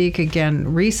him speak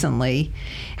again recently.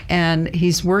 And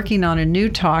he's working on a new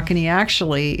talk, and he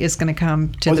actually is going to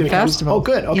come to the festival. Oh,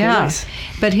 good. Okay, nice.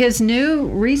 But his new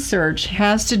research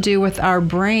has to do with our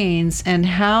brains and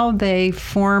how they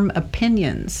form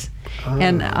opinions.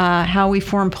 And how we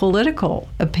form political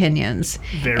opinions,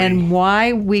 and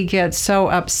why we get so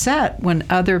upset when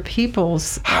other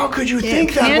people's how could you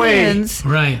think that way?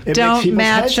 Don't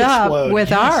match up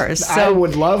with ours. So I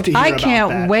would love to hear about that. I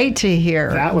can't wait to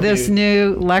hear this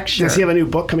new lecture. Does he have a new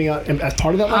book coming out as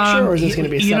part of that lecture, or is this going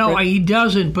to be a separate? He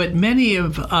doesn't, but many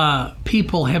of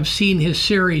people have seen his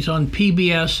series on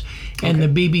PBS and the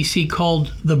BBC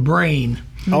called The Brain.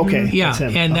 Okay. Yeah,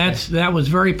 and that was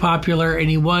very popular, and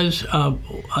he was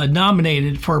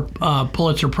nominated for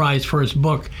Pulitzer Prize for his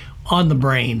book on the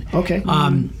brain. Okay.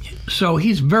 So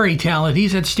he's very talented.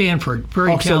 He's at Stanford.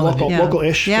 Very talented. So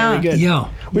local-ish. Very good. Yeah.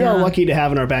 We are lucky to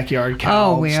have in our backyard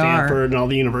Cal, Stanford, and all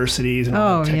the universities and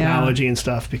all the technology and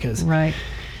stuff because,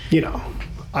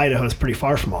 Idaho is pretty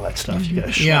far from all that stuff. You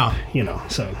got to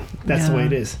so that's the way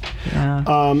it is.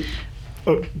 Yeah.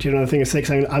 Do you know another thing to say?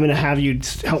 I'm going to have you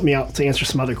help me out to answer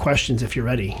some other questions if you're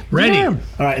ready. Ready. Yeah. All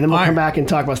right, and then we'll come back and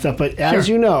talk about stuff. But as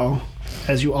you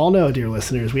all know, dear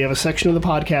listeners, we have a section of the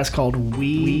podcast called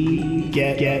We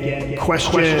Get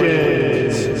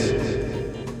Questions.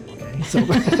 So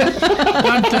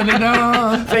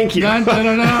thank you.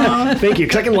 Thank you.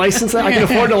 Because I can license that. I can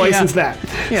afford to license that.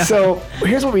 Yeah. So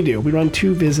here's what we do. We run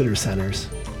 2 visitor centers.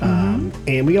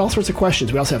 And we get all sorts of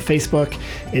questions. We also have Facebook,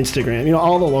 Instagram,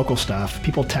 all the local stuff.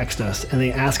 People text us and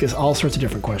they ask us all sorts of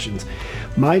different questions.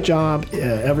 My job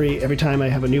every time I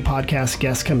have a new podcast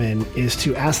guest come in is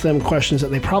to ask them questions that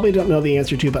they probably don't know the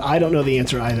answer to, but I don't know the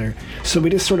answer either. So we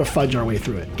just sort of fudge our way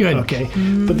through it. Good. Okay.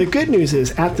 But the good news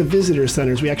is at the visitor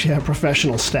centers, we actually have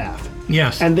professional staff.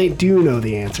 Yes. And they do know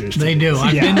the answers. They do.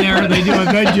 I've been there. They do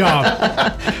a good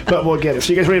job. But we'll get it.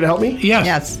 So you guys ready to help me?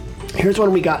 Yes. Here's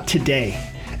one we got today.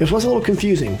 It was a little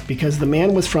confusing because the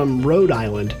man was from Rhode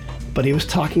Island, but he was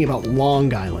talking about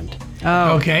Long Island.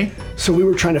 Oh. Okay. So we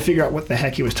were trying to figure out what the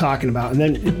heck he was talking about. And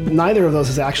then neither of those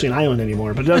is actually an island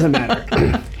anymore, but it doesn't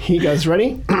matter. He goes,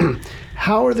 ready?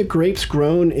 How are the grapes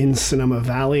grown in Sonoma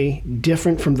Valley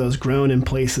different from those grown in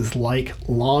places like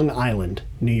Long Island,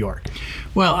 New York?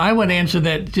 Well, I would answer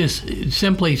that just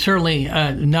simply, certainly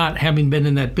not having been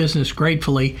in that business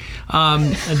gratefully,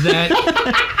 that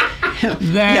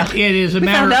it is a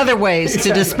matter of other ways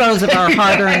to dispose of our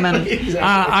hard-earned money.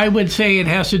 I would say it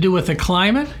has to do with the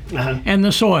climate and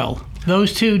the soil.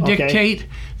 Those two dictate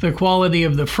the quality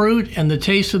of the fruit and the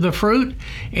taste of the fruit,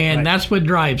 and that's what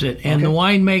drives it. And the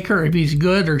winemaker, if he's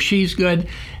good or she's good,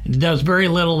 does very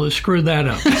little to screw that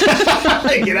up.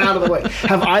 Get out of the way.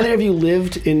 Have either of you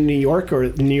lived in New York or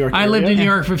New York area? I lived in New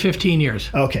York for 15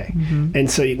 years. Okay. And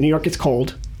so New York gets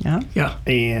cold. Yeah.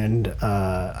 And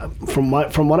from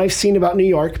what I've seen about New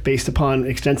York, based upon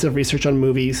extensive research on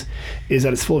movies, is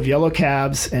that it's full of yellow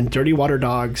cabs and dirty water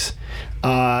dogs.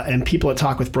 and people that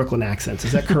talk with Brooklyn accents.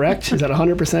 Is that correct? Is that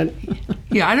 100%?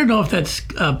 Yeah, I don't know if that's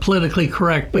politically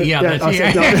correct, but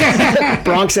that's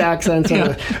Bronx accents.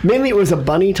 Yeah. Mainly it was a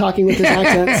bunny talking with this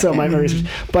accent. So my memories.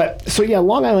 But so yeah,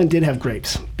 Long Island did have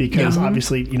grapes because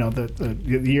obviously the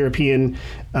European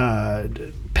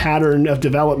pattern of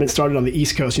development started on the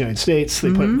East Coast of the United States.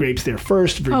 They put grapes there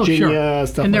first, Virginia,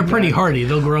 stuff and they're like pretty that. hardy.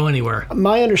 They'll grow anywhere.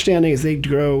 My understanding is they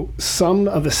grow some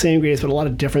of the same grapes, but a lot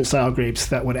of different style grapes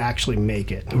that would actually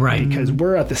make it. Right. Because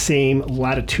we're at the same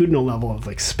latitudinal level of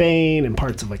like Spain and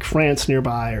parts of like France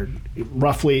nearby, or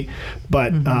roughly.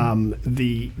 But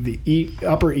the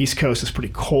upper East Coast is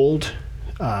pretty cold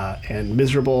and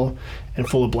miserable and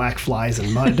full of black flies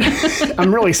and mud.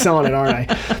 I'm really selling it,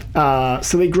 aren't I?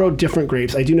 So they grow different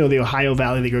grapes. I do know the Ohio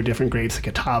Valley, they grow different grapes, the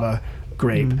Catawba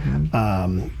grape.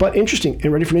 But interesting,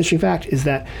 and ready for an interesting fact, is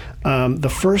that the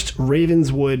first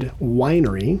Ravenswood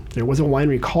winery, there was a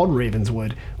winery called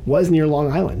Ravenswood, was near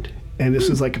Long Island. And this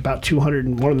was like about 200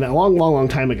 and more than that, long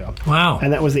time ago. Wow.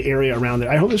 And that was the area around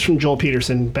there. I heard this from Joel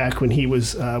Peterson back when he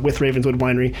was with Ravenswood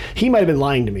Winery. He might have been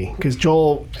lying to me because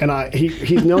Joel and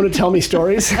he's known to tell me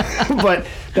stories, but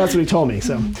that's what he told me.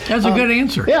 So that's a good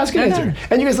ansanswer. Yeah, that's a good answer.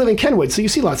 And you guys live in Kenwood, so you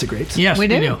see lots of grapes. Yes, we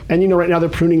do. And right now they're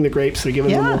pruning the grapes. They're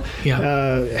giving them a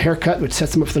little haircut, which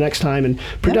sets them up for the next time. And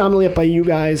predominantly up by you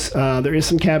guys, there is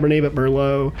some Cabernet, but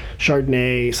Merlot,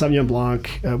 Chardonnay, Sauvignon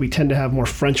Blanc. We tend to have more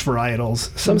French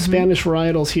varietals, some Spanish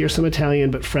varietals here, some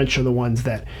Italian, but French are the ones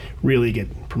that really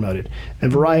get promoted.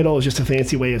 And varietal is just a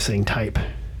fancy way of saying type.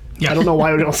 Yeah. I don't know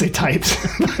why we don't say types.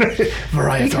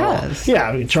 Varietal. Because.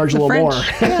 Yeah, we can charge a little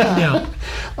French, more. Yeah.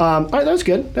 All right, that was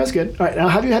good. All right, now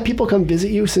have you had people come visit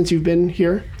you since you've been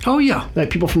here? Oh, yeah. Like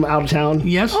people from out of town?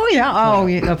 Yes. Oh, yeah. Oh,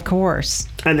 yeah, of course.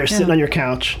 And they're sitting on your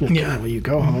couch. God, well, you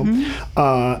go home.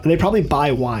 And they probably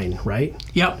buy wine, right?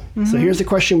 Yep. So here's the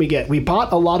question we get. We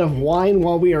bought a lot of wine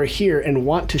while we are here and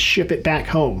want to ship it back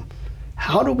home.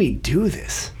 How do we do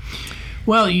this?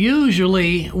 Well,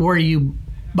 usually where you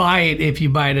buy it, if you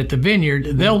buy it at the vineyard,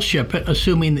 they'll ship it,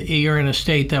 assuming that you're in a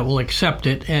state that will accept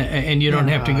it, and you don't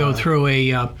have to go through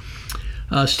a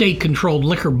state-controlled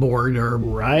liquor board.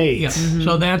 Right. Yeah.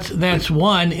 So that's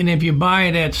one. And if you buy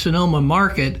it at Sonoma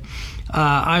Market,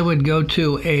 I would go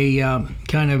to a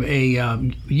kind of a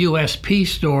USP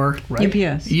store. Right.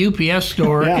 UPS Yeah.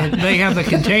 store, and they have the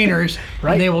containers,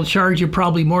 Right. and they will charge you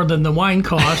probably more than the wine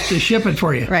cost to ship it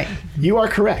for you. Right. You are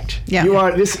correct. Yeah. You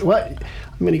are this. What?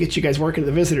 I'm going to get you guys working at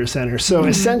the visitor center. So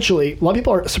essentially, a lot of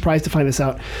people are surprised to find this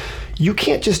out. You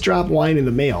can't just drop wine in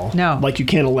the mail like you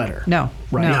can a letter. No.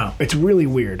 Right. No. It's really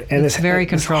weird. And it's very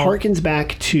controlled. This harkens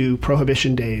back to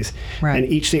Prohibition days and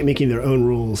each state making their own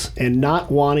rules and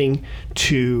not wanting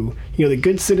to, the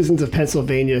good citizens of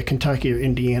Pennsylvania, Kentucky, or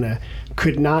Indiana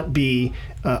could not be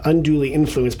unduly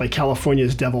influenced by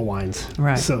California's devil wines.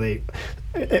 Right. So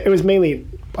it was mainly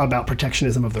about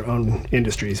protectionism of their own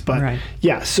industries. But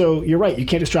so you're right. You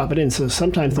can't just drop it in. So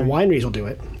sometimes the wineries will do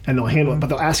it and they'll handle it, but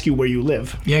they'll ask you where you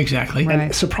live. Yeah, exactly.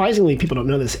 And surprisingly, people don't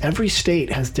know this. Every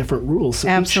state has different rules. So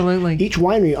Absolutely. Each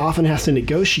winery often has to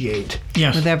negotiate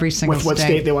with every single with what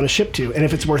state they want to ship to and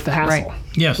if it's worth the hassle. Right.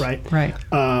 Yes. Right.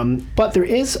 But there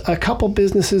is a couple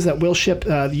businesses that will ship.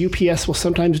 The UPS will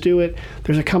sometimes do it.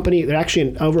 There's a company, they're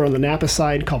actually over on the Napa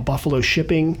side called Buffalo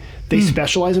Shipping. They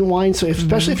specialize in wine. So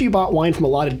especially if you bought wine from a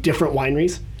lot of different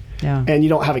wineries, and you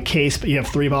don't have a case, but you have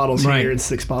 3 bottles here and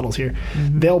 6 bottles here,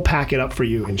 they'll pack it up for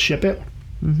you and ship it.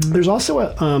 There's also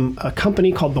a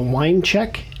company called The Wine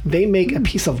Check. They make a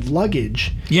piece of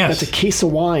luggage. Yes. That's a case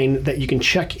of wine that you can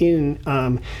check in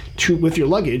with your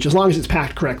luggage as long as it's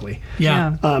packed correctly.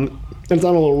 Yeah. And it's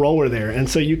on a little roller there. And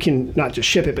so you can not just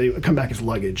ship it, but it will come back as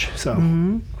luggage.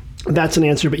 So that's an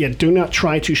answer. But do not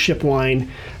try to ship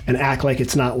wine and act like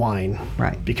it's not wine.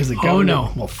 Right. Because the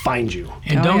government will find you.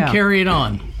 And don't carry it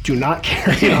on. Do not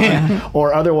carry it on.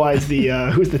 Or otherwise,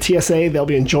 who's the TSA? They'll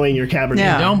be enjoying your Cabernet.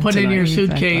 Yeah. Don't put it in your Exactly.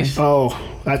 suitcase. Oh,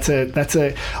 that's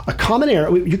a common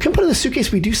error. You can put it in the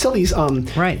suitcase. We do sell these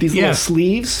these little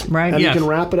sleeves, Right. And you can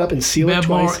wrap it up and seal it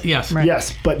twice. Yes. Right.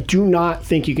 Yes, but do not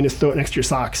think you can just throw it next to your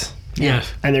socks.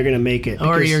 Yes. And they're going to make it.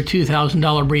 Or your $2,000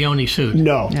 Brioni suit.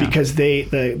 No, because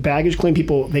the baggage claim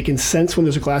people, they can sense when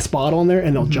there's a glass bottle in there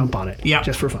and they'll jump on it. Yeah.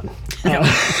 Just for fun.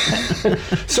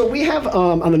 So we have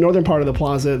on the northern part of the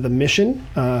plaza, the Mission.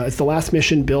 It's the last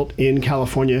mission built in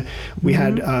California. We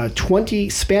had 20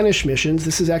 Spanish missions.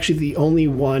 This is actually the only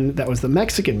one that was the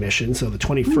Mexican mission, so the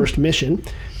 21st mission.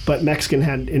 But Mexican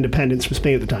had independence from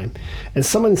Spain at the time. And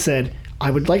someone said,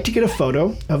 I would like to get a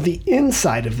photo of the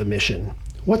inside of the mission.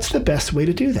 What's the best way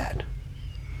to do that?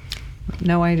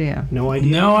 No idea. No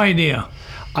idea. No idea.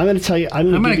 I'm going to tell you.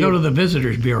 I'm going to go to the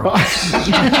Visitors Bureau.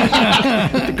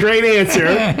 Great answer.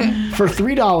 For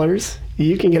 $3,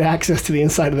 you can get access to the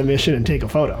inside of the mission and take a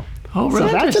photo. Oh, really?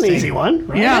 So that's an easy one,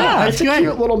 right? Yeah, it's a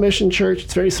cute little mission church.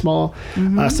 It's very small.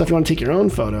 So if you want to take your own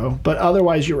photo, but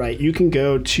otherwise, you're right. You can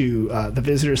go to the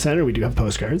visitor center. We do have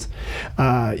postcards.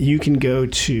 You can go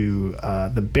to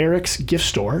the barracks gift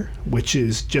store, which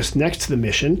is just next to the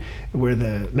mission, where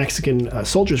the Mexican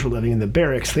soldiers were living in the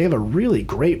barracks. They have a really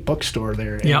great bookstore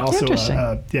there, and also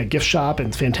a gift shop, and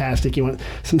it's fantastic. You want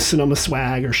some Sonoma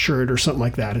swag or shirt or something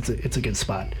like that? It's a good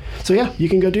spot. So yeah, you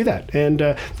can go do that. And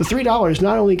the $3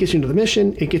 not only gets you into the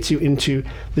mission, it gets you into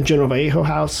the General Vallejo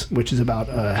house, which is about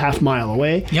a half mile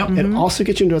away. It also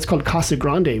gets you into what's called Casa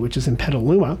Grande, which is in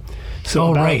Petaluma.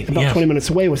 So about 20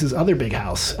 minutes away was his other big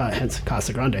house, hence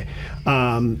Casa Grande.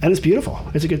 And it's beautiful.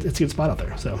 It's a good spot out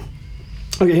there. So,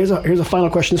 okay, here's a final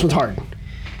question. This one's hard.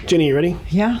 Ginny, you ready?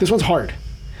 Yeah. This one's hard.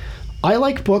 I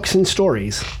like books and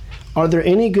stories. Are there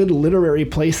any good literary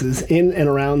places in and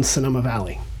around Sonoma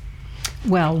Valley?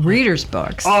 Well, Reader's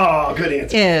Books good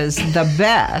answer. is the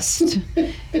best.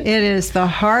 It is the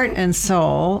heart and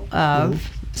soul of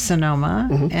Sonoma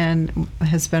and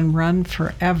has been run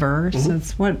forever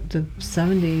since, the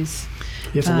 70s.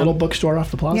 It's a little bookstore off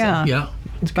the plaza. Yeah.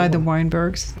 It's by the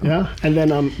Weinbergs. Yeah, and then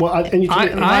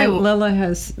Lila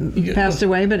has passed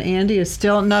away, but Andy is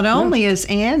still. Not only is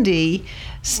Andy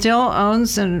still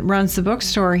owns and runs the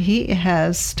bookstore, he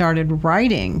has started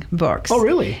writing books. Oh,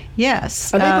 really?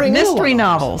 Yes, mystery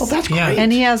novels. Oh, that's great.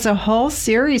 And he has a whole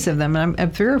series of them.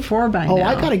 I'm 3 or 4 by now. Oh,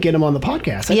 I got to get him on the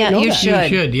podcast. I didn't know you that.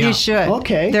 should. You should.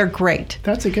 Okay, they're great.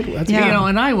 That's a good one.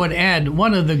 And I would add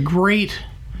one of the great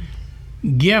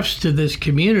gifts to this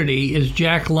community is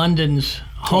Jack London's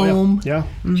home.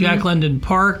 Jack London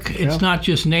Park. It's not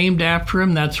just named after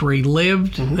him. That's where he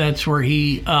lived. That's where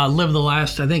he lived the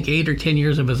last, I think, 8 or 10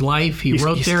 years of his life. He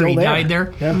wrote there. He died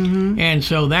there. Yeah. And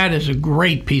so that is a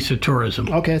great piece of tourism.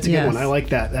 Okay, that's a good one. I like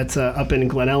that. That's up in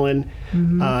Glen Ellen,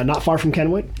 not far from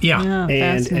Kenwood. Yeah.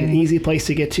 And an easy place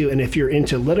to get to. And if you're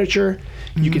into literature,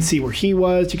 you can see where he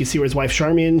was. You can see where his wife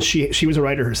Charmian, she was a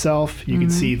writer herself. You can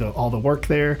see all the work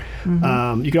there.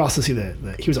 You can also see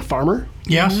he was a farmer.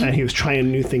 Yes. And he was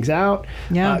trying new things out.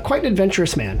 Yeah. Quite an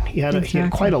adventurous man. He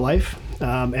had quite a life.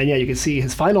 And you can see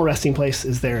his final resting place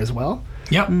is there as well.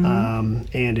 Yep.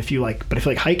 And if you like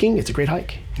hiking, it's a great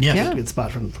hike. Yes. It's a good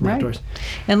spot from outdoors.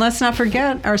 And let's not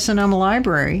forget our Sonoma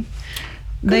Library.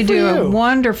 They do a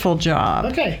wonderful job.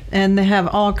 Okay. And they have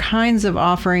all kinds of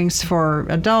offerings for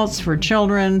adults, for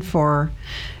children, for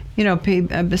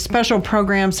special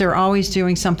programs. They're always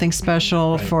doing something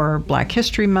special for Black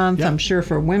History Month. Yep. I'm sure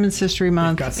for Women's History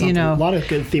Month. Got a lot of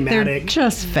good thematic. They're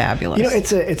just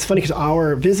fabulous. It's funny because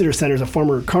our visitor center is a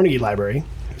former Carnegie Library.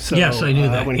 So, yes, I knew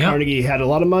that. When Carnegie had a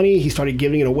lot of money, he started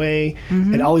giving it away,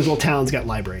 and all these little towns got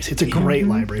libraries. It's a great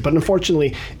library, but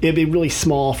unfortunately, it'd be really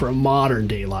small for a modern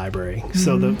day library.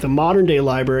 So the modern day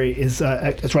library is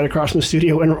it's right across from the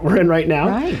studio we're in right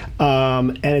now,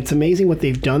 and it's amazing what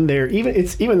they've done there.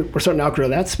 Even we're starting to outgrow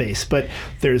that space, but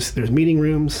there's meeting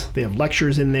rooms. They have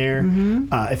lectures in there.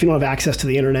 If you don't have access to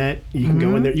the internet, you can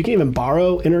go in there. You can even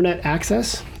borrow internet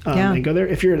access and go there.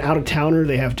 If you're an out of towner,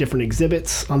 they have different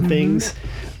exhibits on things.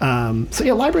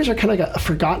 Libraries are kind of like a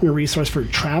forgotten resource for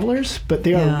travelers, but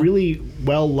they are really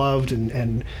well loved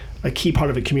and a key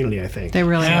part of a community, I think. They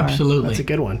really are. Absolutely. That's a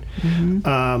good one.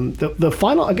 The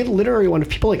final, a good literary one, if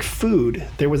people like food,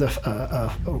 there was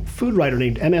a food writer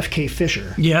named MFK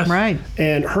Fisher. Yes. Right.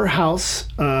 And her house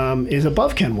is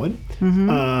above Kenwood,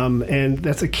 and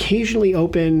that's occasionally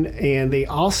open, and they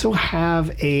also have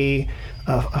a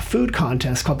food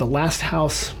contest called the Last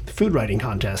House Food Writing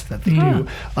Contest that they do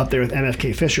up there with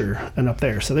MFK Fisher and up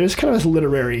there. So there's kind of this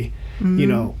literary,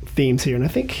 themes here, and I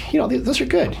think those are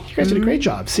good. You guys did a great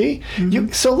job. See,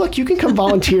 so look, you can come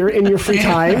volunteer in your free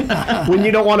time when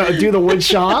you don't want to do the wood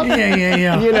shop.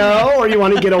 Yeah. Or you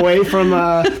want to get away from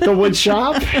the wood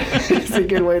shop. It's a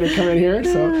good way to come in here.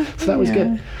 So that was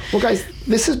good. Well, guys,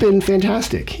 this has been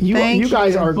fantastic. You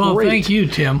guys are great. Well, thank you,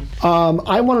 Tim.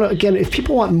 I want to, again, if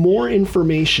people want more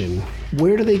information,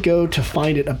 where do they go to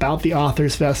find it about the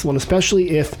Authors Festival? And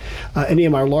especially if any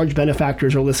of our large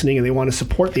benefactors are listening and they want to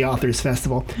support the Authors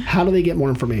Festival, how do they get more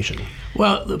information?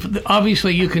 Well,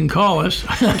 obviously you can call us.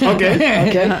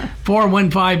 Okay.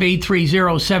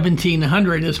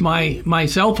 415-830-1700 is my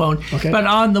cell phone. Okay. But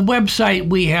on the website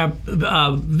we have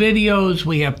videos,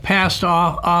 we have past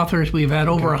authors. We've had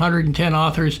over 110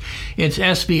 authors. It's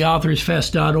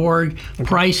svauthorsfest.org.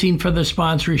 Pricing for the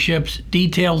sponsorships,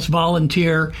 details,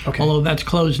 volunteer. Although so that's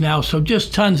closed now. So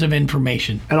just tons of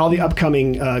information. And all the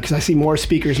upcoming, because I see more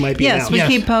speakers might be announced. Yes,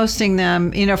 we keep posting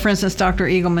them. You know, for instance, Dr.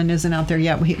 Eagleman isn't out there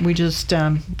yet. We just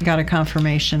got a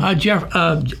confirmation.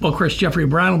 Chris Jeffrey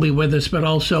Brown will be with us, but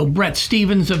also Brett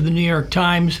Stevens of the New York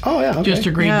Times just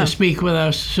agreed to speak with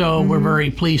us. So we're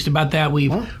very pleased about that.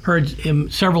 We've heard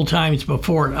him several times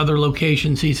before at other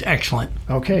locations. He's excellent.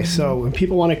 Okay, so when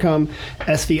people want to come,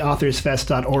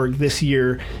 svAuthorsFest.org this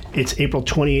year, it's April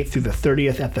 28th through the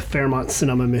 30th at the Fairmont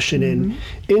Sonoma Mission Inn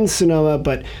in Sonoma,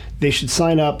 but they should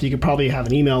sign up. You could probably have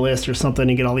an email list or something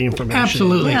and get all the information.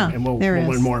 Absolutely. And we'll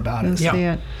learn more about it. See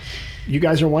it. You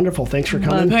guys are wonderful. Thanks for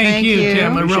coming. Thank you,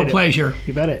 Tim. A real pleasure.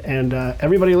 You bet it. And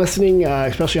everybody listening,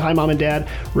 especially hi, Mom and Dad,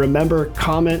 remember,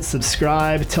 comment,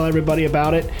 subscribe, tell everybody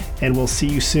about it, and we'll see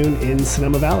you soon in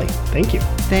Sonoma Valley. Thank you.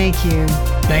 Thank you.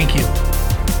 Thank you.